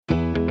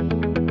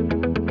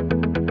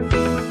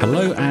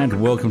Hello and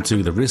welcome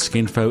to the Risk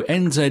Info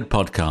NZ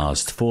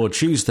podcast for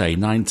Tuesday,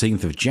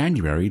 19th of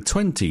January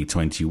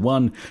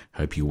 2021.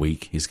 Hope your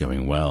week is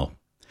going well.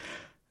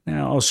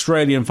 Now,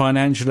 Australian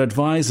financial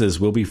advisors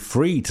will be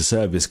free to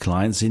service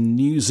clients in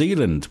New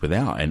Zealand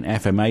without an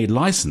FMA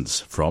licence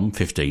from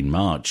 15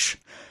 March.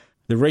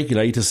 The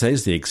regulator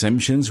says the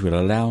exemptions will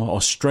allow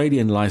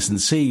Australian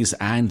licensees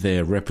and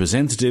their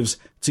representatives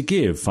to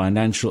give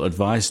financial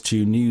advice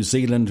to New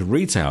Zealand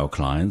retail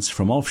clients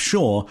from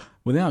offshore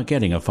without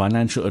getting a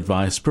financial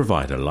advice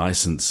provider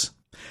licence.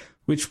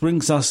 Which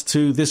brings us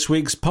to this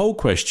week's poll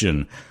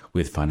question.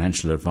 With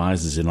financial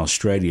advisors in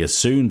Australia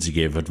soon to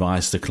give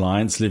advice to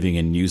clients living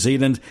in New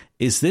Zealand,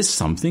 is this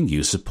something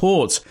you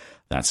support?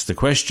 That's the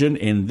question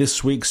in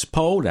this week's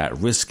poll at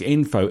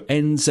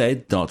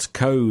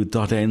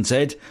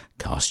riskinfonz.co.nz.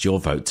 Cast your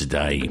vote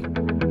today.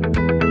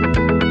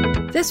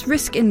 This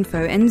Risk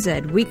Info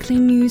NZ weekly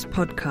news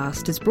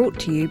podcast is brought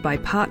to you by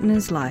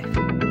Partners Life.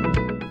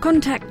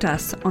 Contact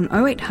us on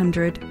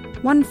 0800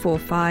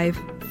 145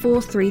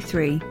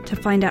 433 to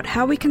find out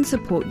how we can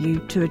support you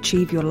to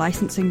achieve your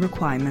licensing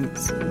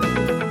requirements.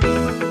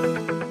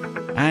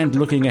 And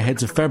looking ahead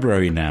to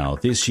February now,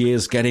 this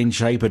year's Get in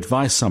Shape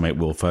Advice Summit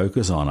will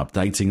focus on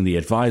updating the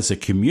advisor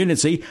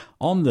community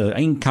on the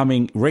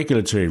incoming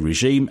regulatory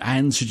regime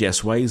and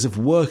suggest ways of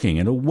working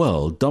in a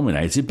world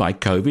dominated by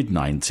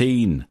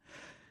COVID-19.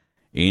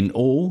 In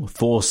all,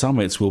 4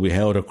 summits will be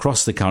held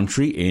across the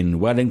country in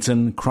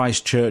Wellington,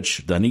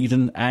 Christchurch,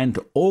 Dunedin and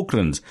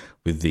Auckland,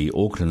 with the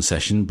Auckland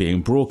session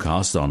being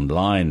broadcast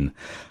online.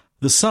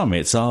 The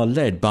summits are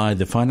led by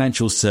the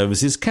Financial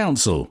Services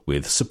Council,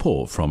 with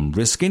support from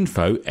Risk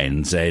Info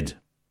NZ.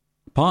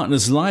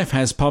 Partners Life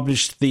has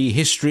published the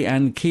history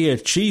and key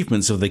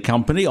achievements of the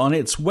company on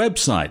its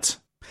website.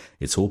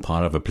 It's all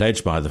part of a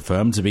pledge by the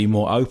firm to be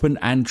more open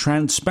and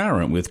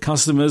transparent with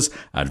customers,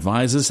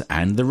 advisors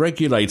and the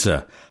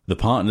regulator. The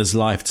Partners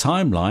Life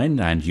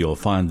timeline, and you'll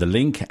find the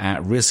link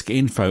at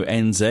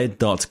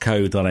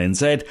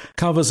riskinfonz.co.nz,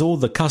 covers all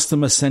the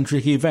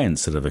customer-centric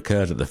events that have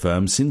occurred at the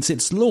firm since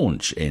its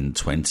launch in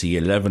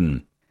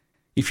 2011.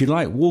 If you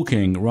like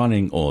walking,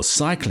 running or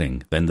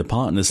cycling, then the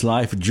Partners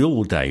Life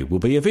Jewel Day will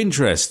be of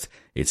interest.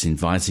 It's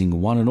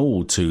inviting one and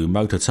all to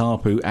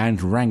Motutapu and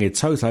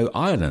Rangitoto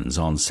Islands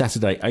on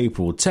Saturday,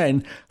 April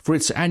 10 for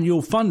its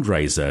annual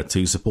fundraiser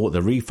to support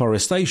the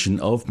reforestation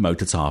of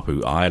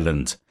Motutapu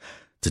Island.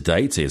 To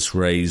date, it's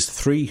raised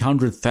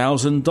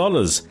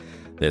 $300,000.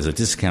 There's a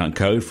discount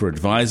code for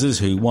advisors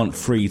who want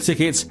free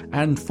tickets,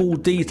 and full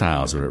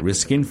details are at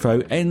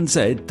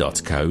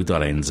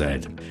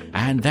riskinfonz.co.nz.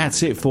 And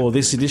that's it for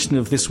this edition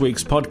of this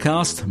week's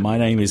podcast. My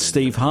name is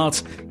Steve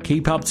Hart.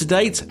 Keep up to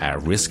date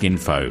at Risk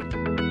Info.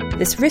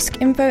 This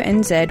Risk Info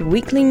NZ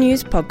weekly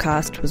news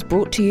podcast was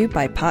brought to you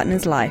by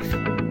Partners Life.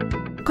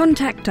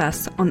 Contact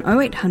us on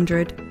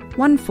 0800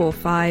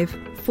 145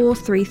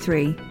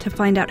 433 to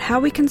find out how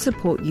we can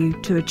support you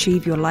to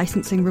achieve your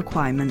licensing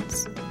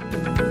requirements.